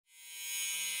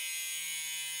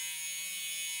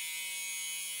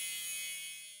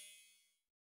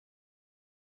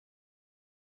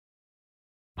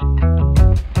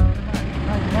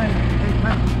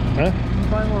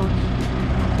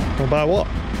buy what?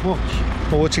 Watch.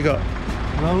 Well, what you got?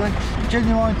 Rolex.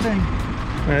 Genuine thing.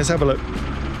 Let's have a look.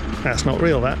 That's not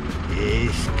real, that.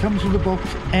 Yes. Comes with a box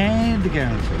and a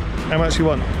guarantee. How much you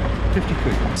want? 50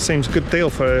 quid. Seems a good deal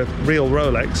for a real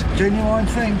Rolex. Genuine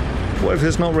thing. What if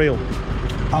it's not real?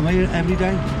 I'm here every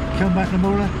day. Come back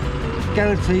tomorrow.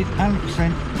 Guaranteed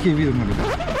 100% give you the money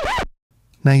back.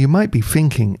 Now you might be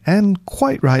thinking, and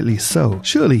quite rightly so,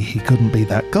 surely he couldn't be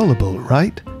that gullible,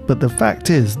 right? But the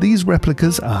fact is, these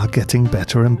replicas are getting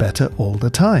better and better all the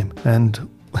time, and,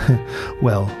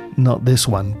 well, not this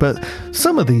one, but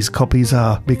some of these copies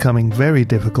are becoming very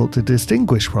difficult to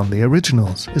distinguish from the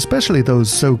originals, especially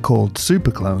those so-called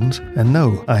super clones, and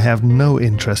no, I have no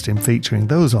interest in featuring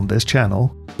those on this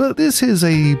channel. But this is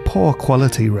a poor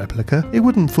quality replica, it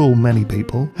wouldn't fool many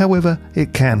people, however,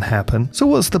 it can happen, so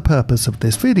what's the purpose of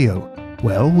this video?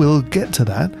 Well, we'll get to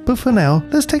that, but for now,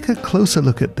 let's take a closer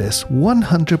look at this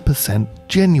 100%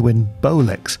 genuine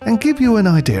Rolex and give you an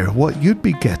idea of what you'd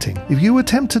be getting if you were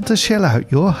tempted to shell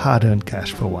out your hard-earned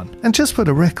cash for one. And just for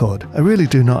the record, I really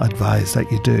do not advise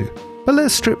that you do. But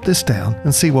let's strip this down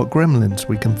and see what gremlins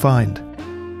we can find.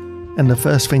 And the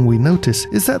first thing we notice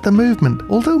is that the movement,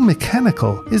 although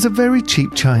mechanical, is a very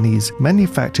cheap Chinese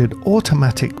manufactured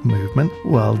automatic movement.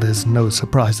 Well, there's no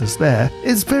surprises there.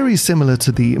 It's very similar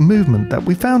to the movement that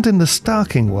we found in the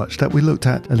Starking watch that we looked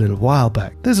at a little while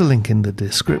back. There's a link in the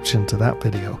description to that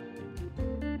video.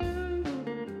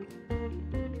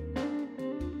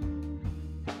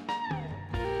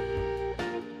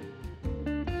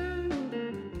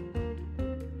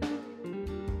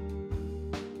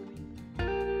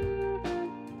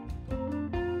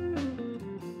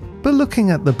 But looking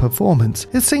at the performance,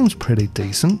 it seems pretty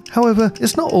decent. However,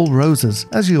 it's not all roses,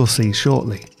 as you'll see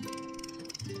shortly.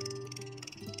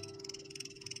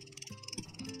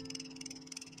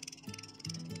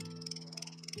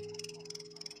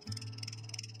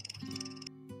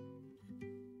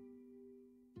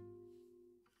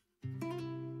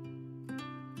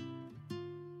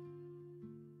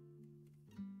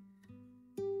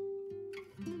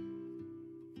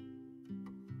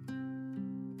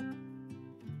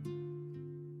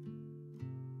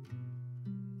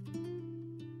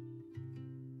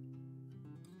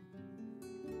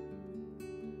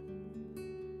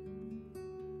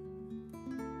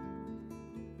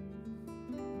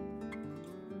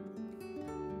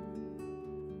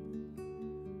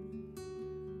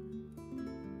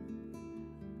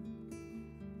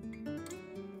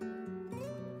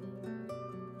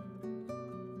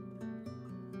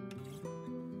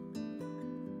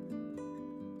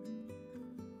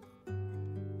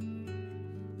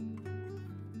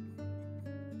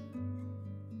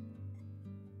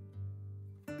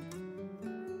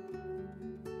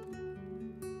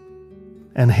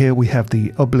 And here we have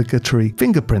the obligatory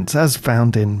fingerprints as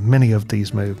found in many of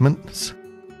these movements.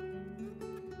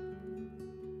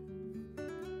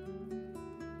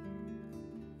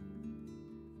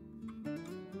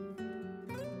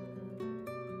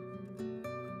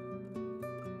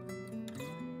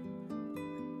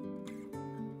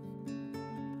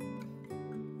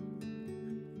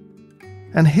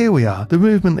 And here we are, the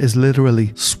movement is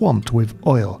literally swamped with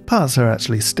oil. Parts are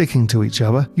actually sticking to each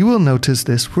other. You will notice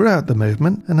this throughout the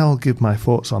movement, and I'll give my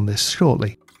thoughts on this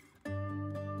shortly.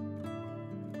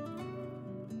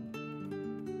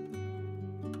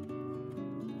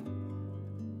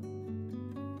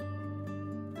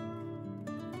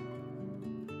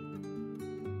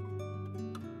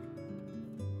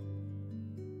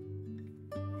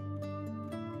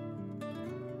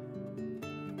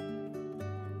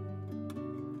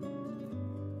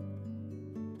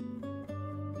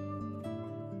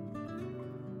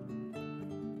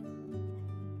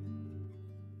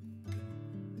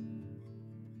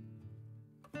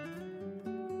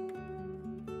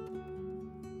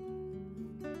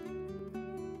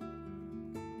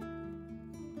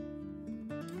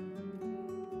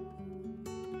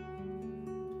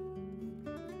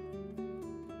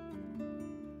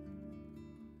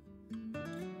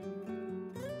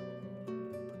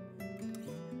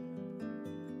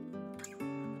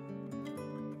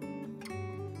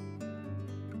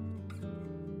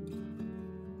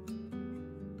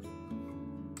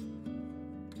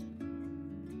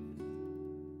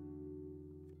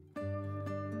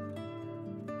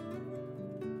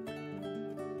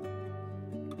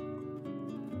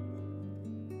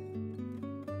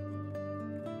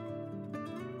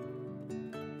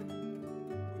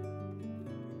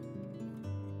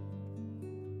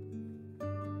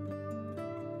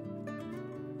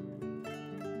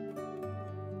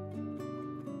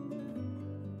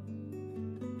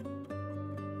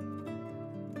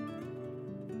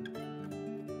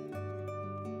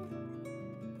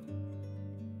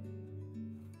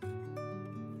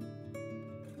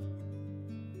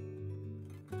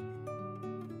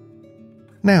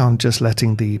 Now I'm just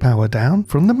letting the power down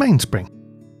from the mainspring.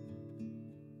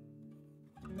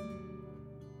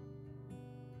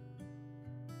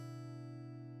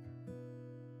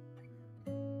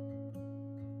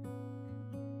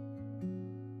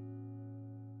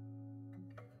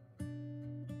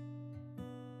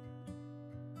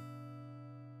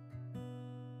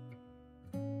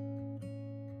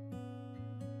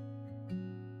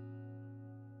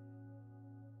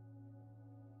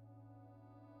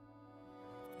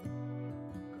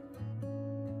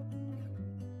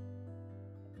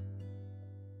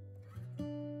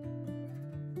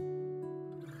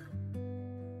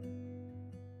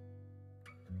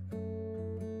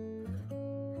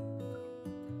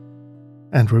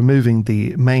 And removing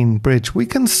the main bridge, we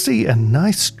can see a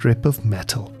nice strip of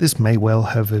metal. This may well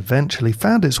have eventually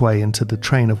found its way into the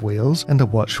train of wheels, and a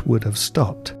watch would have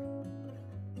stopped.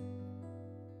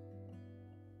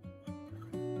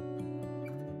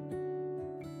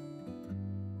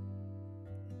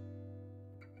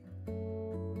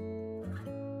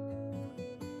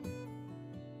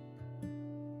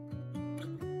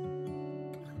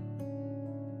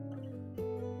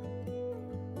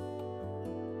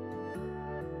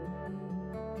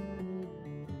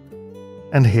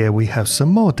 And here we have some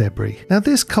more debris. Now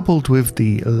this, coupled with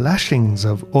the lashings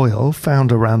of oil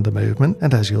found around the movement,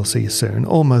 and as you'll see soon,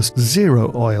 almost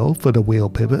zero oil for the wheel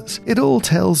pivots, it all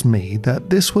tells me that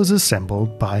this was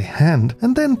assembled by hand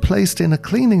and then placed in a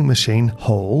cleaning machine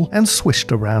whole and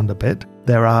swished around a bit.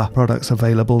 There are products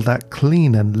available that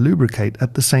clean and lubricate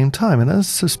at the same time, and I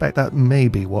suspect that may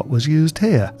be what was used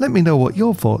here. Let me know what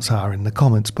your thoughts are in the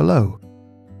comments below.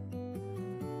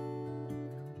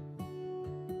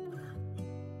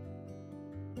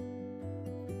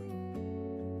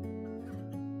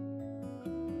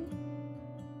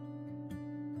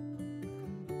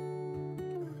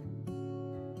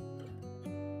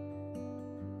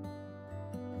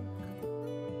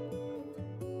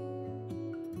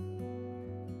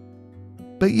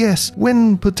 But yes,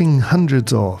 when putting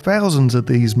hundreds or thousands of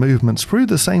these movements through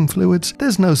the same fluids,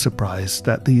 there's no surprise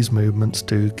that these movements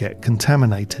do get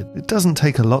contaminated. It doesn't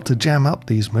take a lot to jam up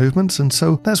these movements, and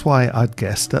so that's why I'd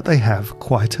guess that they have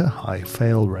quite a high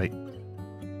fail rate.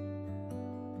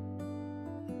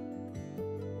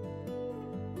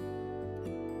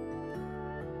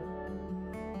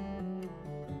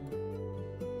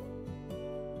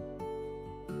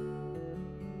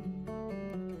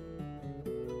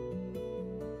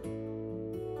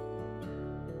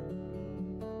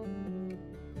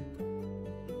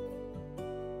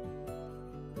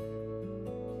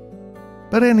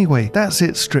 But anyway, that's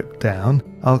it stripped down.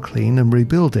 I'll clean and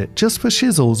rebuild it just for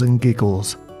shizzles and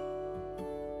giggles.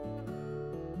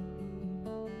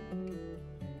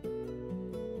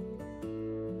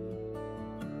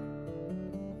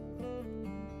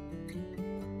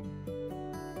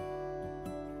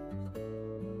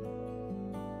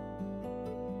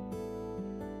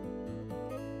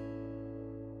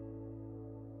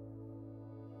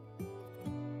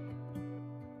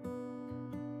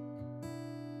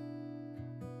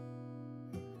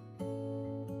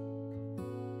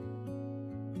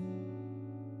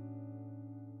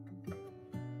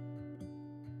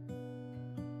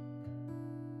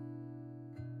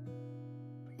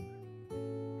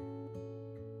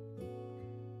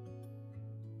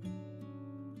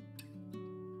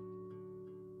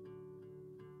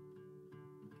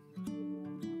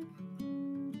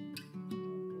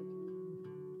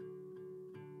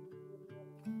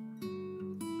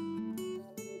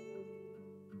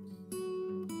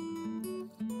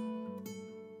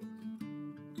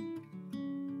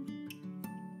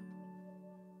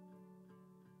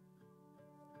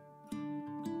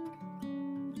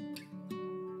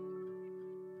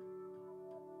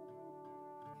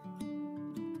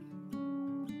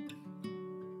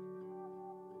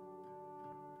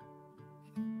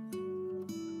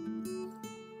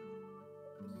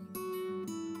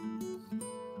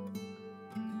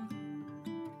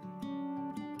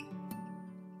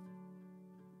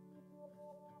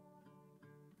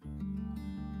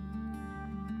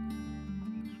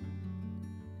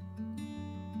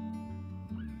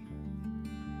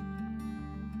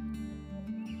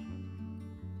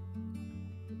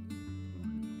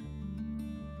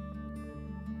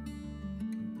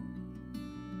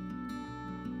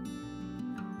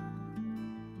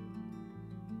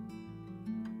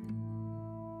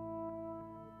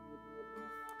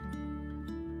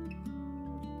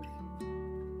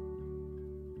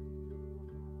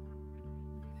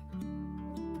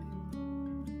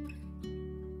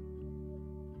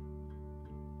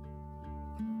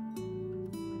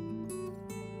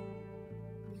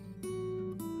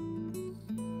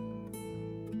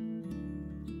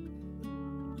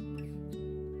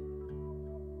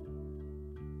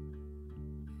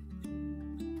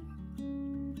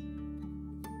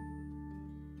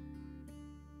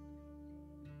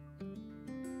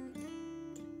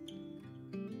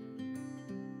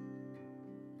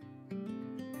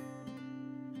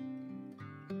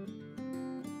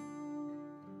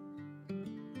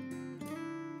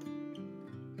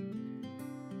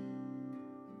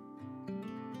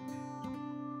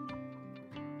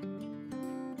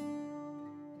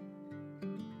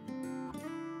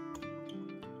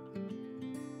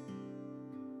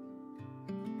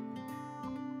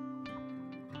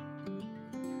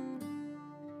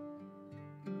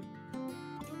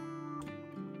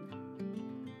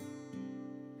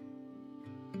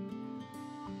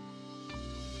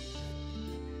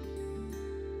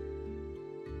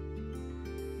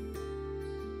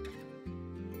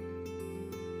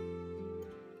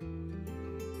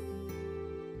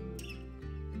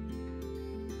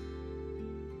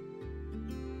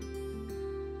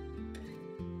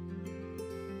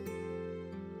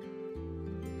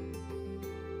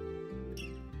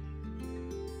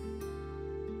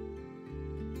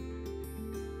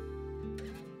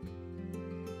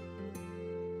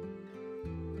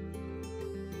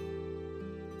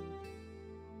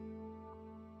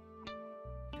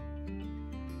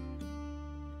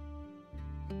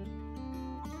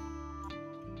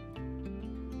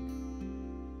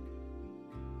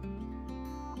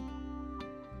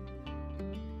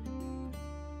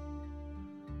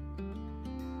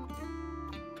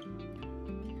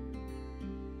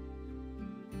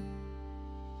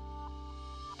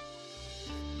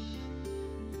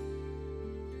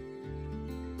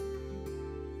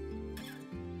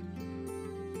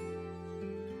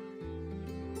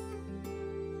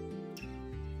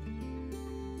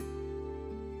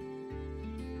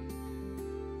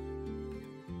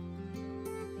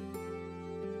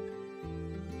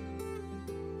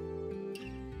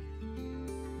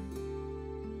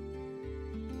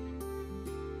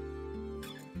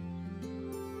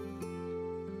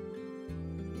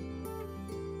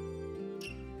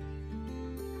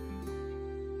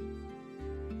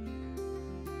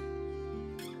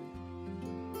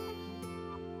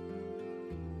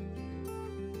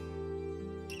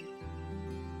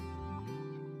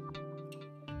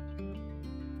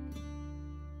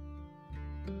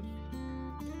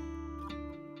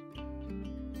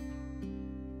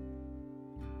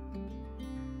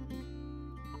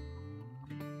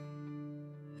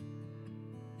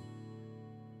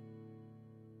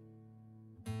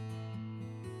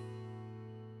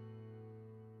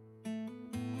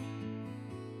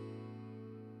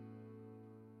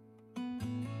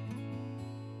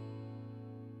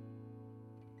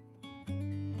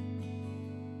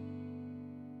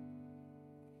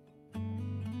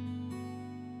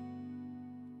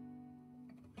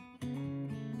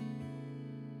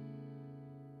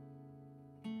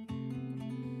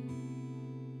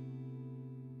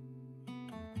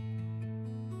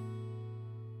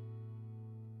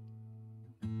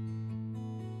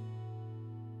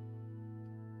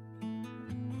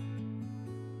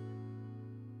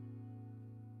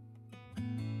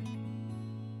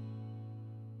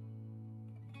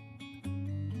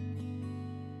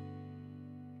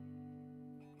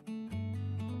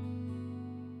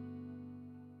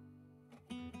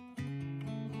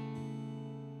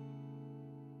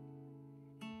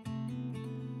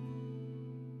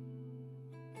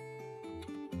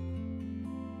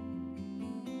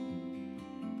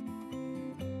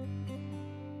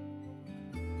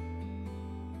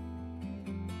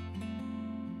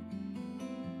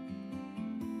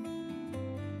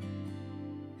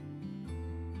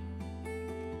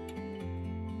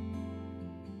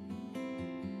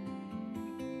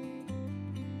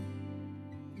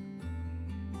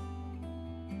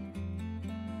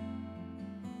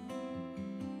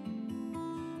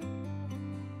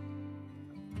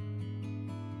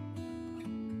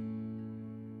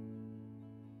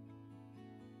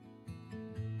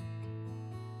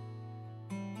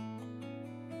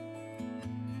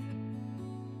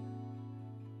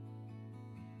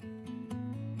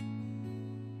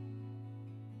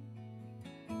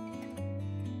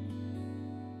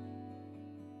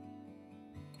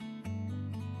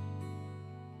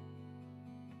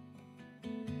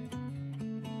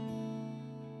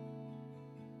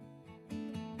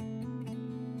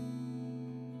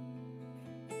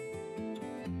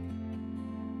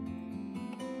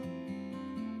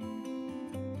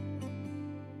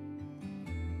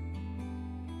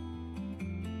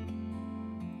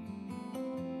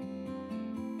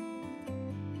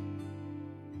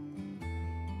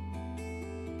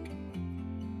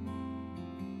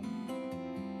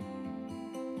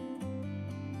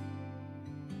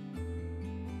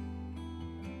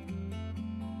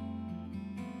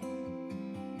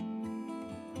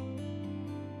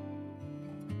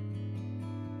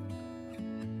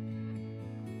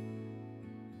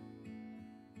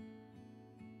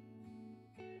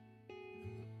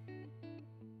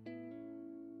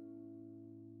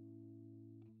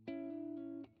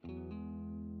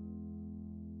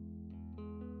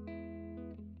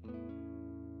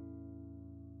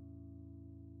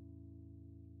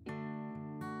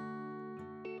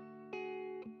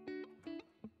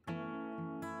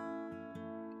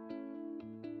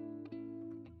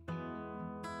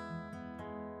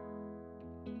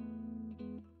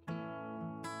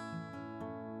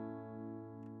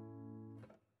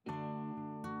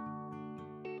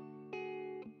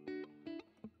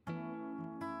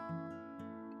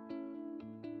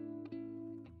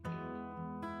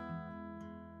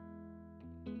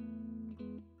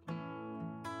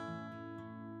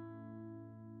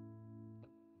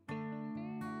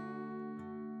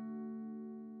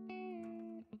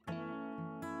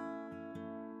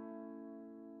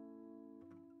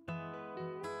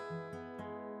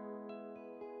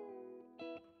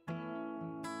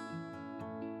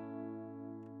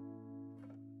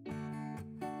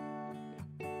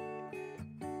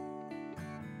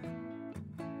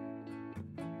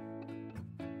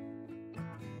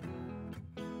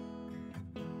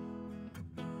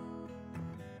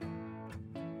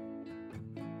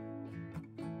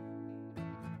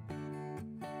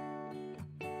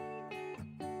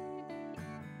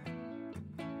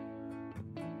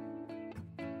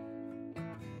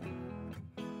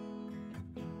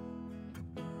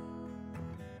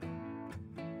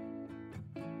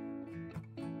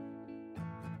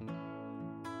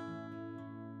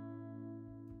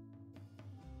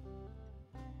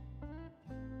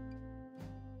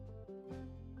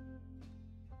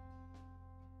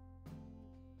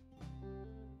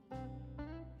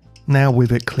 Now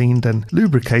with it cleaned and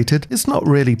lubricated, it's not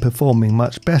really performing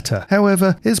much better.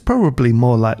 However, it's probably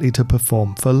more likely to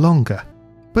perform for longer.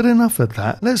 But enough of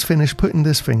that, let's finish putting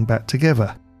this thing back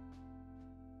together.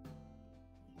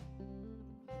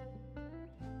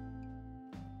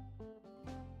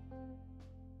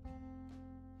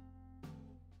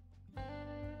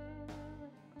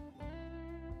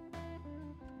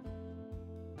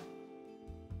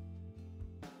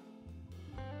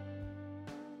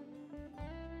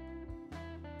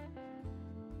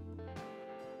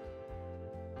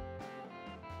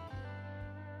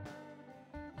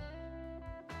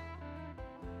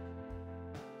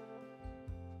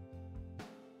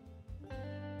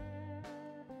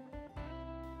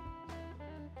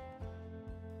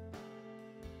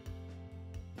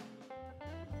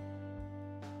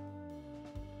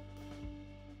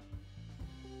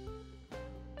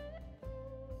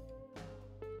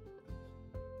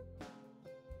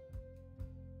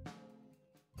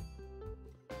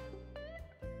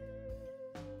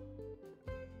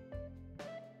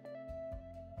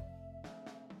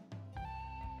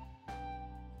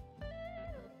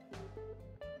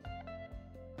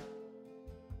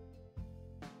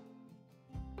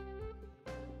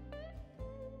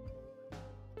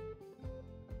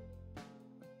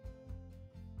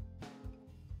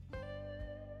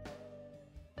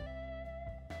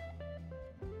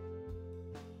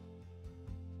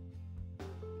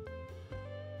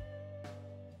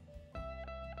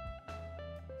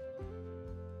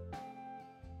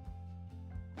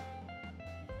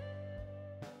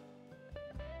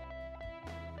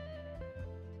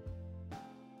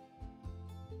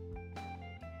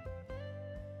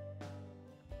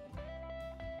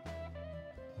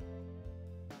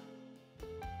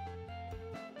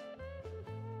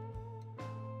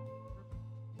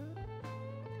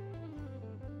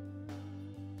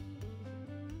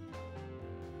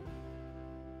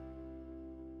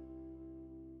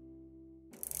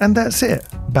 And that's it,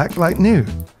 back like new.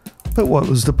 But what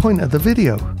was the point of the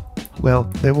video? Well,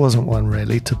 there wasn't one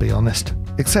really, to be honest.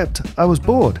 Except I was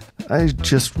bored. I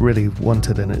just really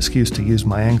wanted an excuse to use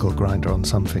my angle grinder on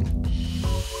something.